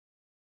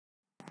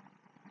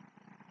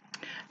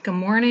Good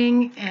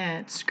morning.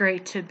 It's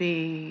great to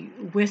be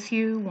with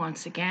you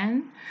once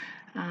again.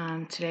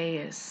 Today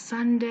is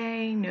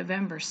Sunday,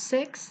 November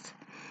 6th.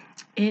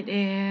 It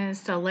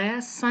is the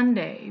last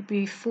Sunday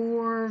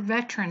before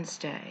Veterans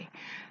Day.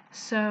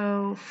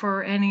 So,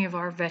 for any of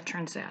our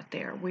veterans out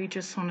there, we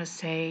just want to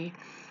say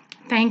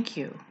thank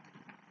you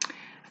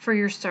for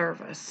your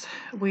service.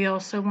 We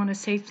also want to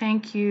say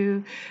thank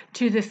you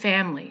to the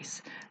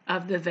families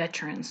of the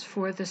veterans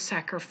for the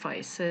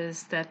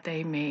sacrifices that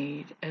they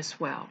made as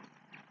well.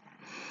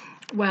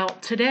 Well,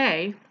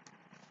 today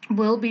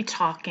we'll be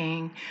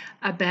talking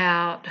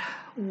about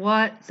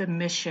what the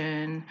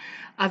mission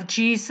of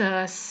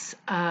Jesus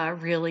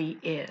really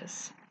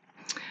is.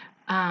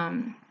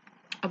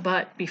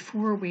 But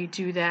before we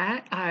do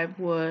that, I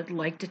would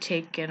like to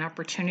take an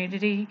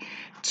opportunity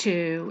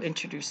to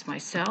introduce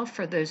myself.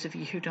 For those of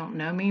you who don't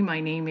know me,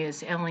 my name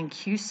is Ellen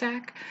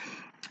Cusack.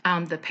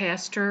 I'm the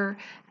pastor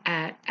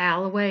at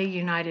Alloway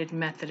United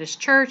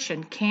Methodist Church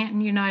and Canton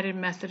United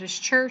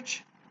Methodist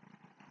Church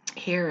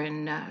here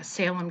in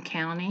Salem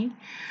County.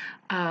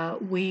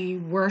 We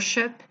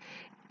worship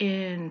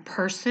in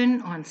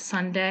person on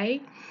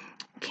Sunday.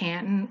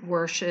 Canton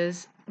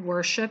worships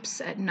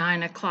at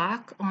 9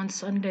 o'clock on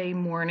Sunday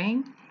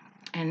morning,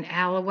 and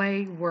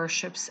Alloway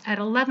worships at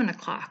 11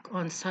 o'clock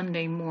on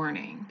Sunday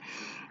morning.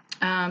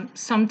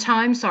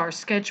 Sometimes our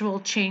schedule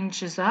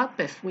changes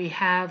up if we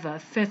have a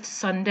fifth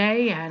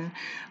Sunday, and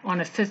on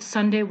a fifth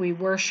Sunday we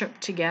worship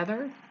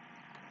together.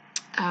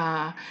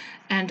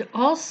 And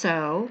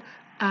also,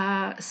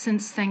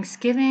 since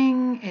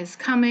Thanksgiving is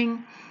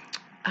coming,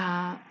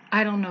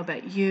 I don't know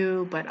about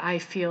you, but I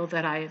feel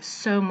that I have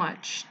so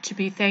much to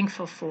be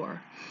thankful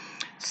for.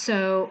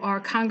 So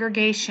our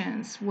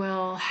congregations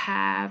will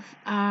have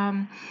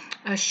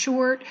a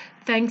short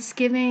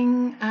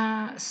Thanksgiving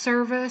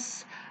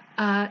service,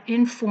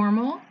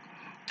 informal.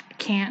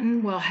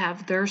 Canton will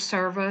have their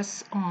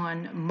service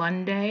on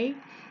Monday,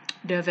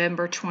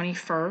 November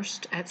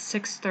 21st at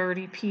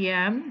 6:30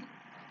 p.m.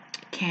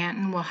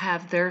 Canton will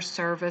have their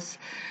service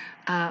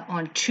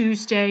on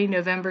Tuesday,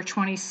 November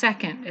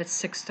 22nd at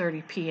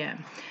 6:30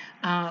 p.m.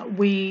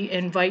 We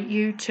invite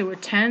you to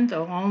attend.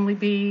 They'll only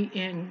be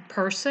in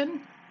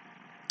person,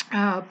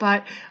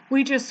 but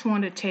we just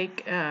want to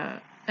take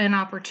an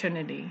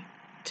opportunity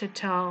to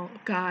tell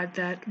God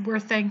that we're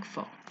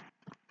thankful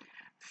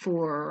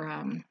for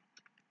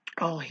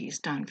all He's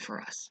done for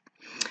us.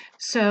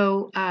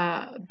 So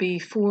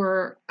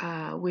before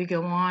we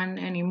go on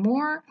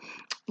anymore,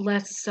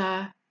 let's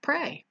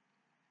pray.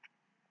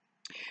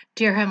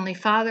 Dear Heavenly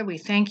Father, we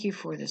thank you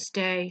for this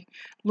day.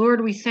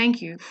 Lord, we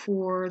thank you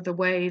for the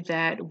way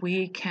that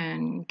we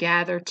can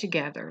gather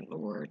together,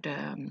 Lord.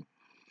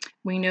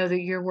 We know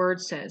that your word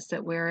says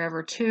that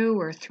wherever two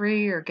or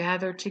three are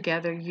gathered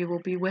together, you will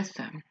be with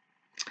them.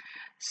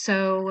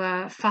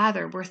 So,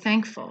 Father, we're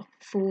thankful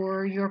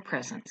for your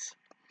presence.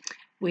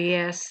 We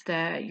ask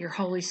that your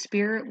Holy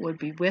Spirit would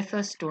be with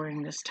us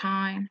during this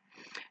time.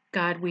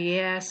 God, we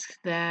ask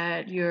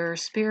that your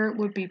Spirit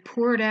would be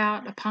poured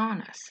out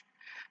upon us.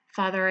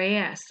 Father, I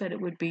ask that it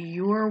would be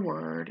your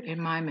word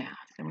in my mouth,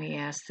 and we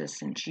ask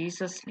this in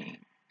Jesus' name.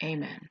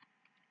 Amen.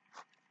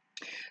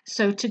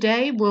 So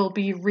today we'll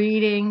be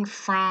reading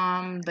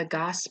from the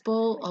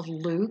Gospel of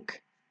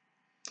Luke.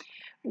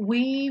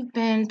 We've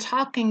been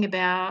talking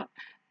about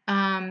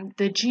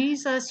the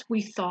Jesus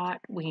we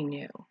thought we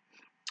knew.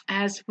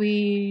 As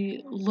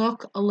we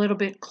look a little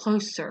bit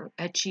closer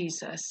at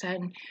Jesus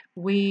and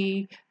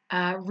we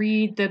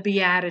read the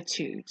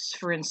Beatitudes,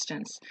 for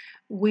instance,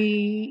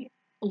 we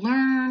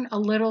learn a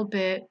little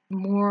bit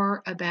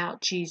more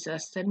about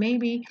Jesus than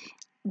maybe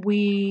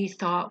we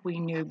thought we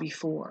knew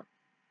before.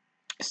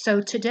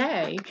 So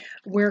today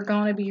we're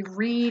going to be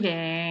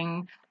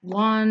reading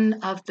one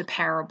of the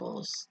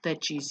parables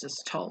that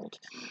Jesus told.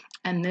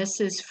 And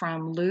this is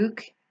from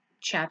Luke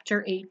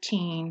chapter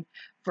 18,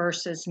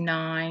 verses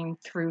 9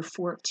 through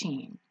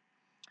 14.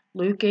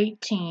 Luke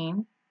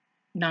 18,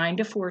 9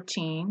 to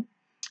 14,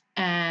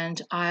 and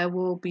I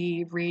will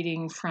be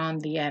reading from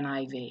the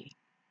NIV.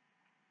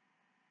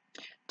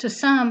 To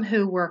some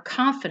who were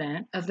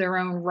confident of their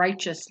own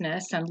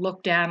righteousness and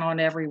looked down on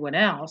everyone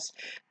else,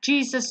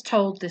 Jesus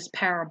told this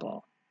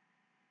parable.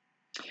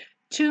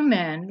 2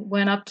 men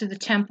went up to the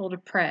temple to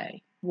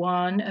pray,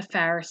 one a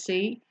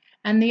Pharisee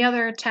and the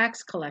other a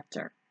tax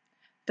collector.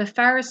 The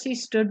Pharisee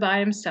stood by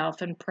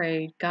himself and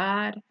prayed,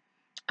 God,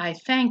 I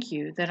thank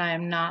you that I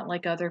am not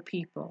like other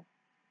people,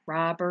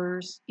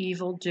 robbers,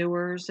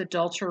 evildoers,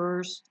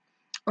 adulterers,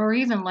 or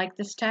even like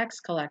this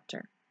tax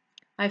collector.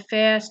 I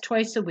fast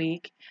twice a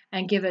week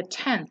and give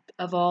 1/10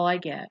 of all I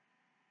get.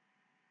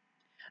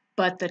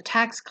 But the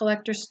tax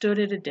collector stood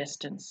at a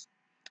distance.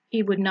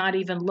 He would not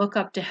even look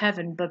up to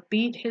heaven, but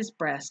beat his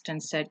breast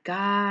and said,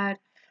 God,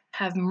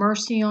 have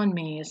mercy on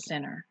me, a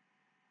sinner.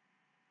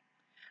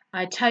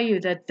 I tell you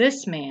that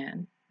this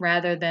man,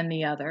 rather than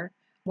the other,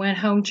 went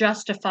home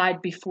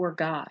justified before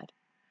God.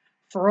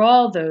 For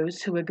all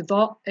those who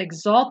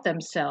exalt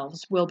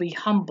themselves will be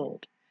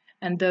humbled,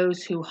 and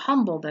those who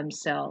humble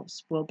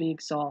themselves will be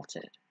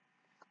exalted.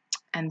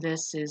 And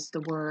this is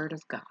the word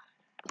of God.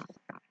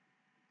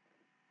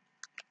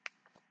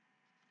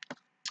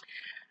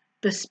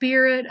 The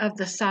Spirit of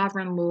the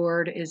Sovereign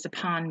Lord is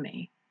upon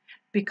me,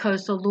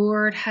 because the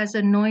Lord has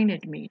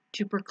anointed me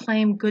to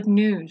proclaim good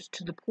news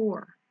to the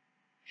poor.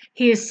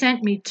 He has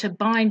sent me to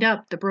bind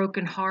up the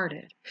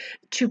brokenhearted,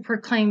 to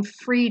proclaim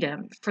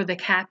freedom for the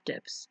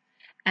captives,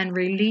 and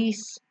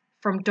release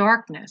from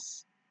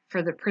darkness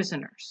for the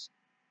prisoners,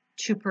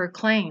 to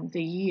proclaim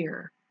the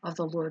year of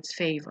the Lord's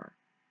favor.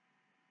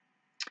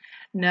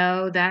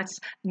 No, that's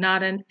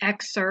not an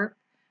excerpt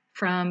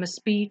from a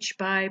speech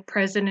by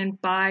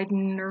President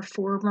Biden or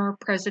former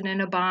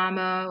President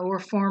Obama or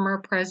former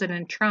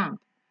President Trump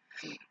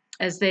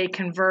as they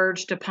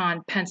converged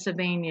upon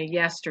Pennsylvania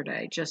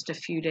yesterday, just a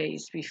few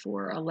days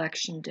before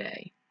Election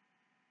Day.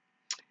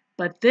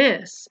 But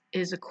this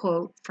is a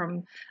quote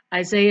from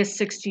Isaiah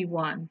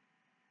 61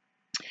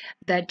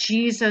 that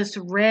Jesus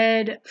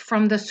read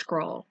from the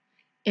scroll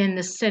in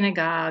the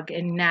synagogue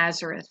in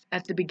Nazareth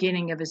at the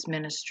beginning of his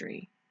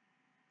ministry.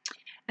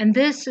 And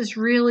this is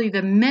really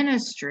the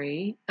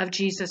ministry of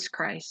Jesus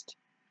Christ.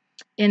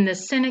 In the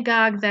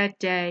synagogue that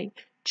day,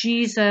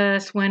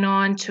 Jesus went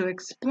on to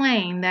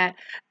explain that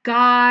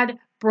God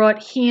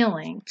brought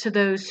healing to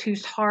those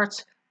whose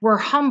hearts were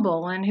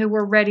humble and who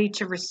were ready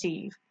to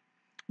receive,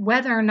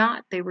 whether or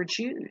not they were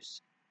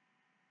Jews.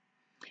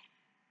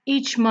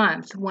 Each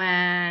month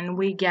when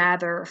we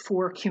gather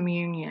for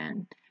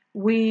communion,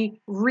 we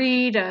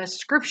read a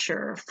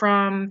scripture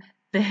from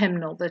the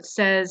hymnal that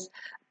says,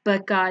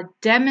 "But God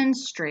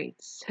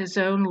demonstrates his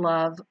own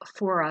love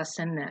for us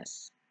in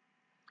this: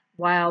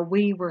 while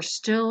we were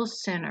still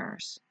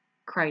sinners,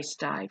 Christ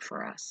died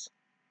for us."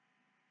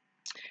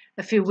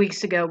 A few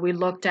weeks ago, we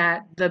looked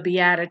at the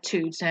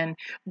Beatitudes and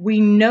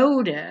we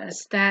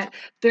noticed that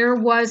there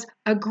was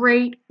a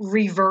great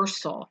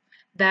reversal,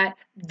 that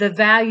the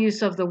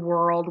values of the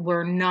world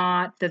were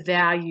not the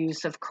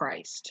values of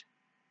Christ.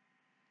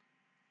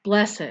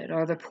 Blessed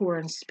are the poor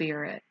in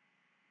spirit.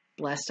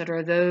 Blessed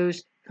are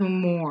those who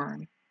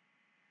mourn.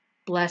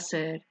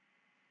 Blessed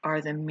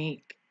are the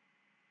meek.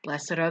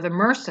 Blessed are the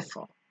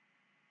merciful.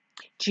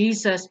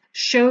 Jesus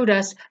showed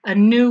us a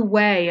new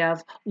way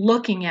of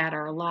looking at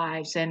our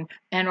lives and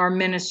our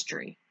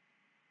ministry.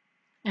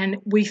 And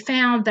we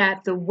found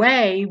that the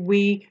way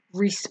we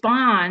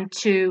respond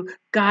to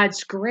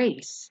God's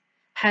grace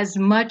has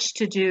much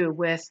to do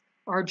with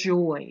our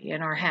joy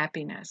and our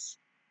happiness.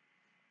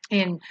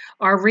 In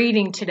our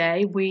reading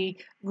today, we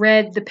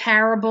read the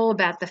parable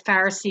about the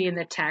Pharisee and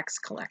the tax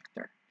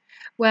collector.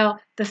 Well,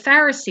 the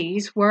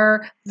Pharisees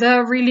were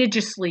the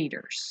religious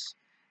leaders.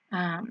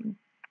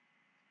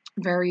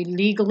 Very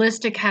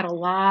legalistic, had a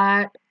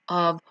lot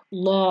of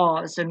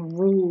laws and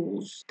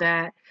rules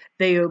that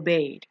they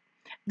obeyed.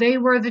 They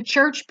were the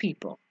church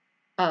people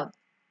of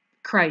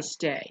Christ's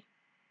day.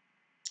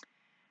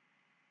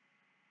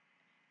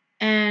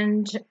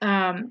 And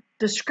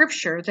the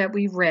scripture that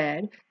we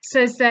read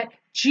says that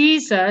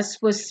Jesus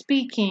was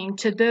speaking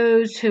to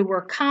those who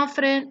were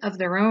confident of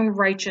their own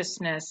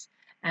righteousness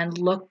and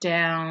looked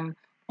down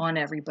on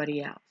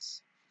everybody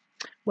else.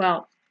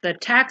 Well, the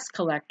tax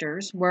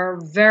collectors were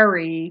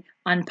very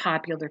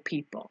unpopular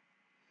people.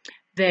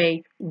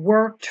 They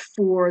worked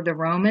for the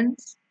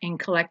Romans in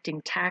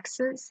collecting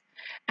taxes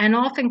and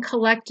often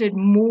collected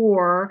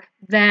more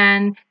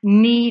than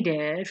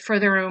needed for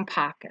their own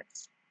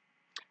pockets.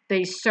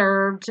 They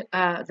served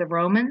the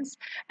Romans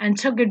and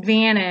took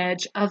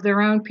advantage of their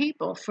own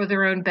people for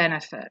their own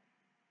benefit.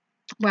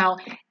 Well,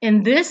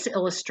 in this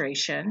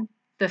illustration,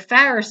 the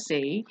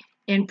Pharisee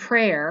in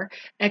prayer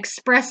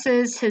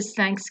expresses his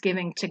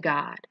thanksgiving to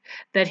God,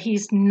 that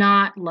he's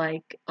not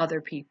like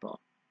other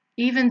people,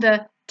 even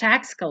the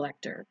tax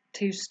collector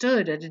who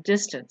stood at a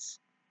distance.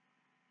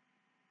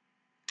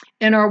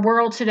 In our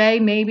world today,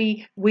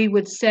 maybe we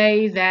would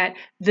say that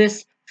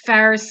this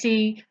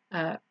Pharisee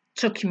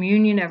took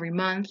communion every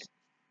month.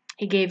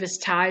 He gave his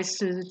tithes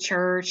to the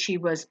church. He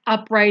was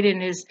upright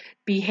in his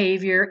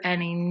behavior,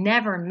 and he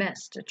never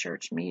missed a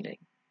church meeting.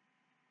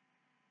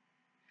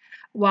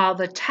 While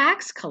the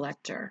tax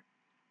collector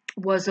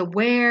was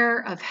aware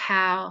of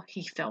how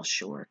he fell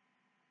short.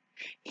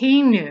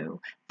 He knew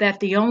that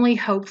the only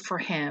hope for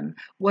him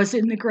was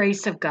in the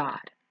grace of God.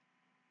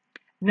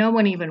 No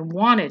one even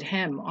wanted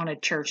him on a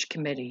church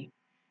committee.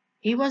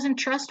 He wasn't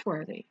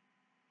trustworthy.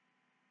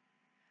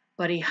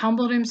 But he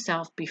humbled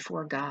himself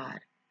before God,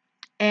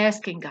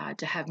 asking God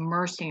to have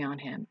mercy on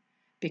him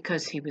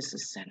because he was a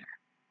sinner.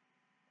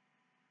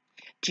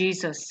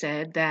 Jesus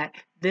said that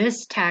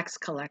this tax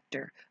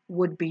collector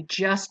would be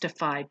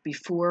justified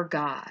before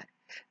God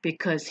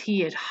because he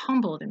had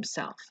humbled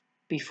himself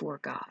before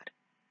God.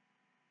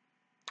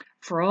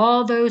 For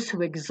all those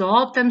who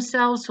exalt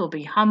themselves will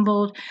be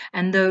humbled,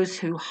 and those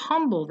who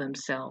humble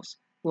themselves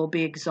will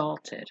be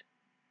exalted.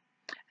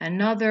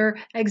 Another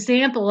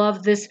example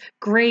of this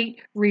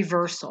great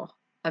reversal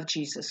of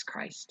Jesus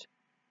Christ.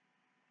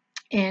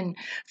 In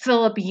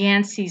Philip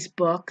Yancey's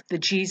book, The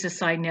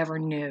Jesus I Never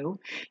Knew,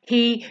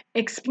 he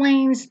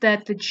explains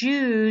that the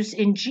Jews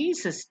in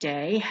Jesus'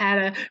 day had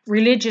a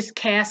religious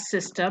caste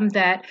system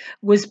that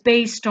was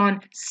based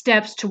on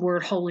steps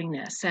toward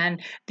holiness.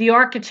 And the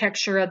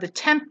architecture of the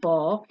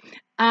temple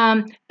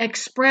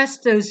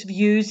expressed those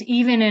views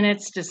even in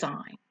its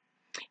design.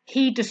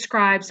 He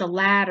describes a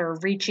ladder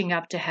reaching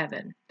up to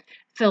heaven.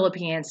 Philip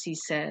Yancey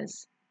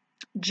says,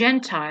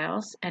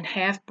 Gentiles and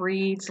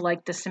half-breeds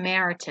like the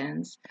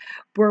Samaritans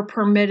were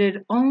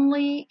permitted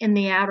only in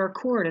the outer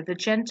court of the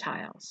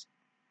Gentiles.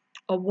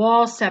 A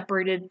wall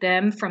separated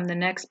them from the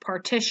next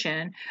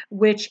partition,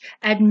 which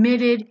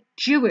admitted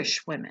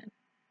Jewish women.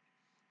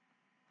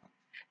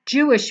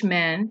 Jewish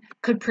men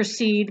could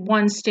proceed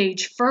one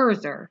stage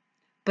further,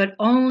 but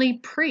only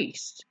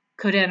priests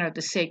could enter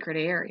the sacred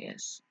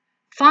areas.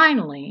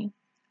 Finally,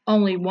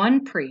 only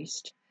one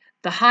priest,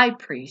 the high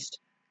priest,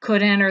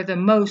 could enter the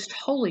most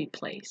holy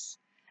place,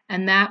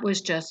 and that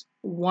was just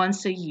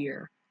once a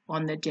year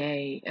on the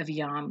day of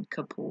Yom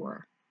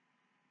Kippur.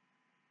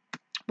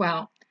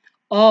 Well,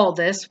 all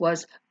this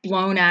was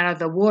blown out of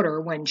the water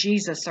when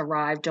Jesus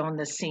arrived on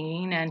the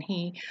scene, and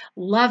he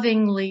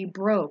lovingly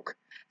broke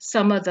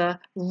some of the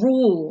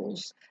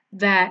rules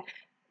that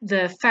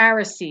the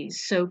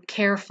Pharisees so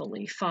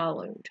carefully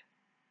followed.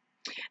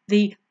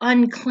 The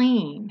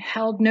unclean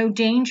held no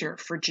danger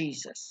for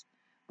Jesus,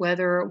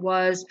 whether it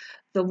was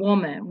the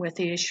woman with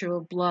the issue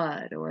of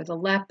blood, or the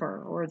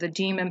leper, or the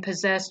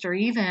demon-possessed, or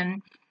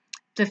even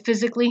the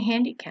physically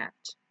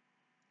handicapped.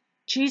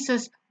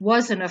 Jesus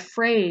wasn't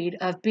afraid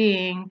of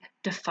being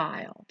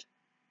defiled.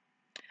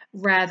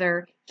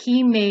 Rather,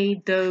 he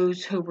made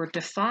those who were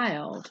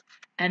defiled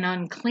and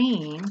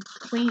unclean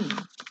clean.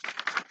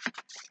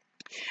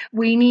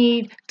 We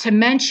need to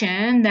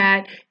mention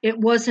that it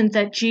wasn't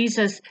that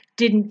Jesus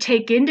didn't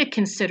take into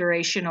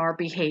consideration our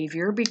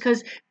behavior,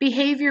 because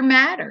behavior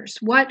matters.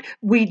 What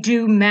we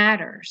do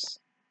matters.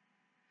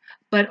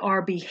 But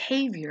our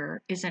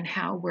behavior isn't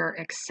how we're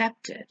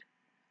accepted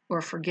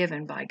or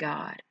forgiven by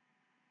God.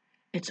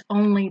 It's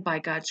only by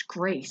God's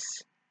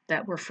grace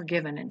that we're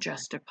forgiven and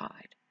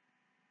justified.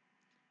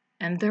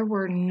 And there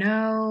were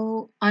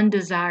no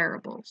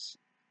undesirables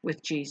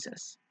with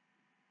Jesus.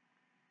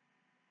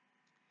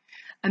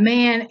 A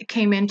man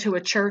came into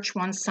a church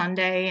one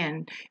Sunday,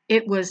 and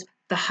it was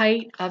the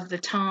height of the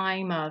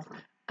time of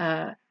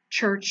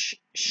church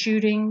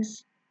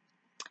shootings.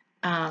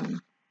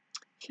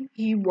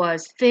 He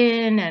was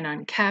thin and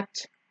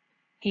unkempt.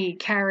 He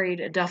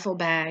carried a duffel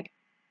bag.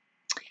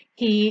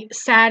 He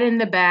sat in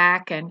the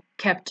back and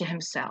kept to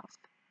himself.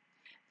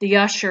 The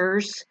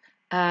ushers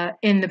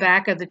in the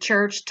back of the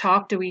church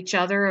talked to each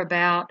other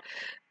about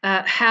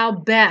how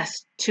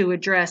best to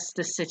address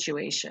the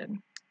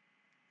situation.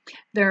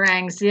 Their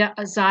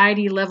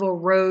anxiety level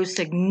rose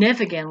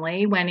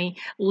significantly when he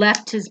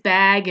left his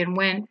bag and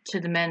went to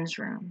the men's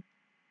room.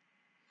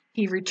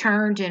 He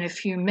returned in a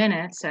few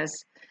minutes.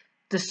 As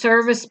the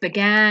service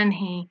began,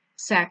 he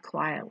sat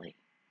quietly.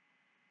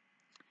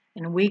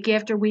 And week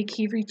after week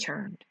he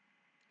returned.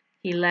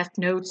 He left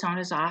notes on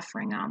his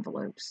offering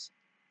envelopes.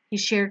 He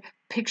shared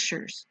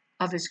pictures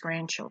of his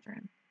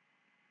grandchildren,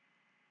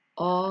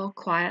 all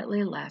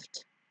quietly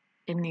left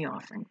in the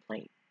offering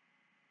plate.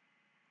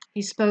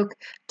 He spoke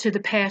to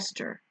the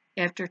pastor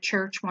after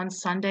church one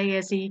Sunday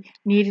as he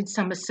needed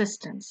some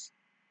assistance,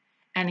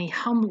 and he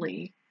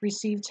humbly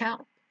received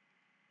help.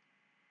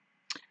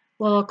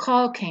 Well, a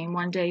call came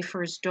one day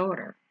for his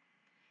daughter.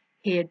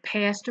 He had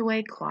passed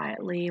away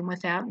quietly and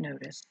without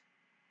notice.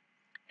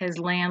 His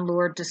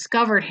landlord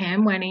discovered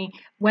him when he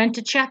went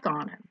to check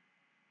on him.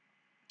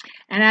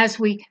 And as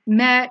we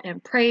met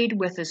and prayed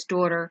with his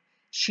daughter,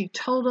 she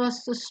told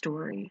us the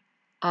story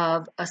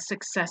of a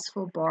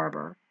successful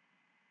barber,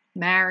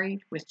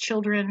 married with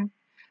children,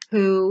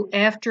 who,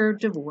 after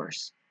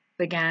divorce,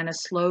 began a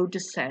slow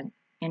descent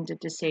into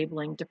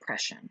disabling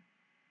depression.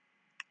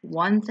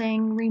 One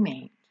thing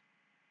remained: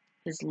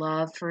 his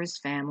love for his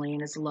family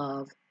and his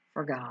love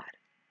for God.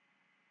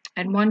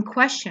 And one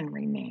question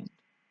remained: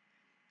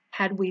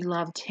 had we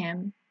loved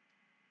him?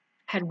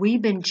 Had we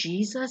been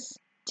Jesus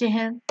to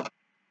him?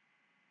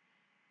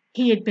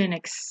 He had been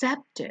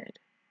accepted,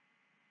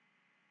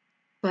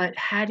 but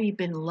had he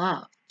been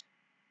loved?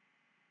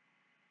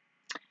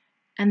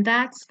 And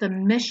that's the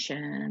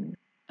mission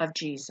of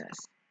Jesus,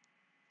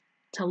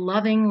 to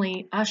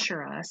lovingly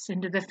usher us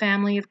into the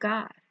family of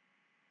God,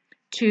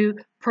 to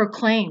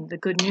proclaim the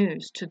good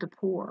news to the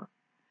poor,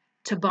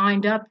 to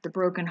bind up the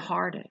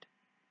brokenhearted,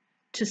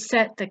 to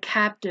set the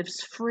captives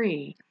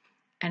free,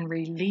 and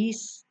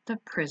release the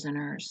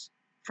prisoners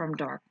from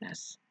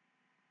darkness.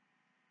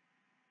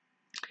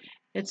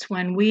 It's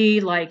when we,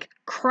 like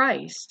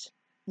Christ,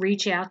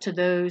 reach out to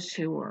those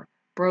who are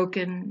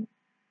broken,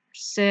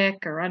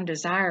 sick, or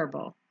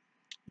undesirable,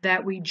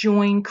 that we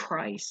join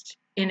Christ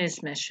in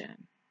his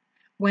mission.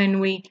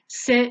 When we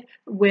sit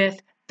with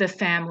the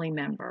family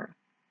member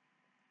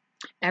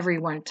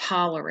everyone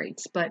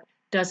tolerates but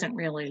doesn't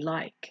really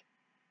like.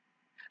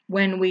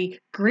 When we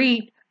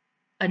greet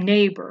a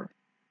neighbor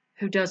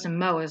who doesn't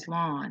mow his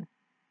lawn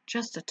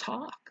just a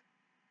talk.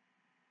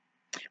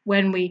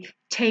 When we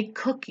take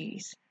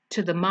cookies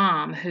to the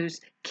mom whose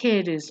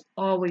kid is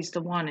always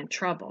the one in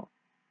trouble,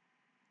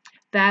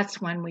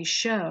 that's when we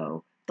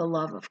show the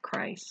love of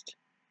Christ.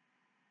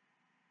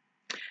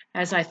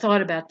 As I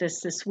thought about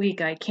this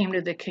week, I came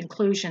to the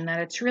conclusion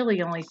that it's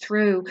really only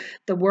through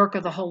the work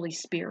of the Holy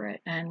Spirit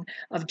and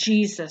of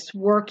Jesus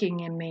working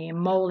in me and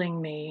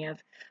molding me,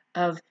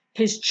 of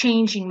his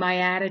changing my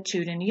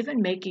attitude and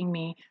even making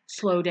me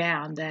slow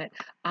down, that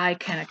I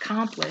can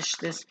accomplish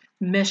this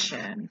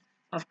mission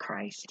of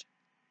Christ.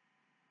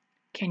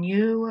 Can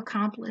you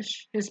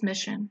accomplish his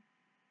mission?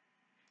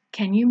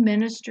 Can you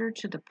minister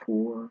to the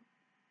poor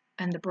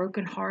and the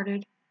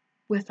brokenhearted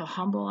with a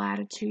humble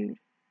attitude?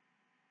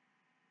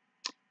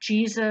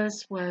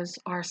 Jesus was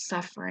our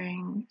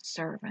suffering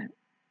servant.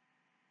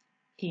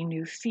 He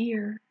knew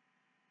fear.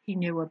 He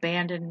knew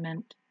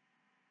abandonment.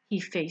 He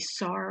faced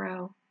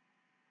sorrow,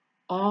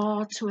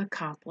 all to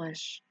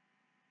accomplish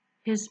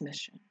his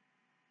mission.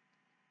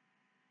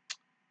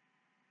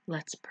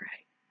 Let's pray.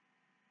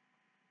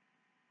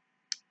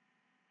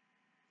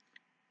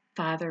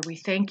 Father, we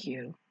thank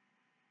you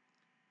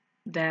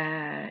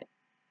that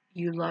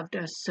you loved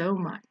us so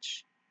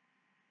much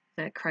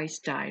that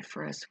Christ died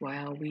for us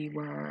while we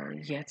were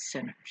yet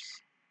sinners.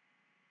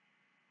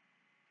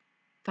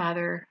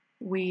 Father,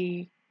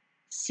 we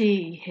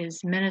see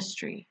his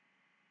ministry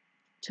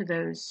to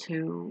those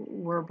who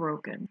were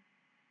broken.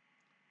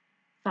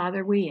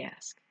 Father, we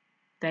ask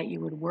that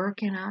you would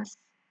work in us.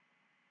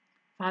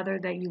 Father,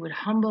 that you would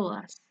humble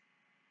us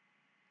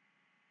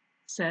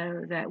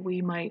so that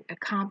we might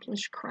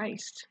accomplish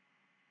Christ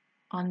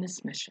on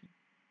this mission.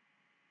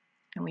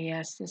 And we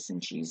ask this in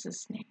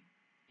Jesus' name.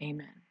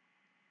 Amen.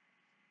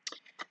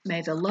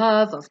 May the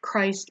love of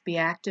Christ be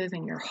active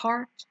in your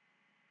heart,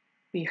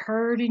 be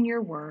heard in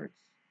your words,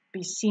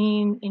 be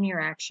seen in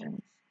your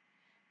actions,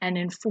 and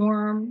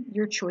inform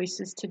your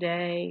choices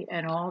today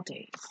and all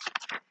days.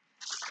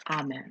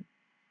 Amen.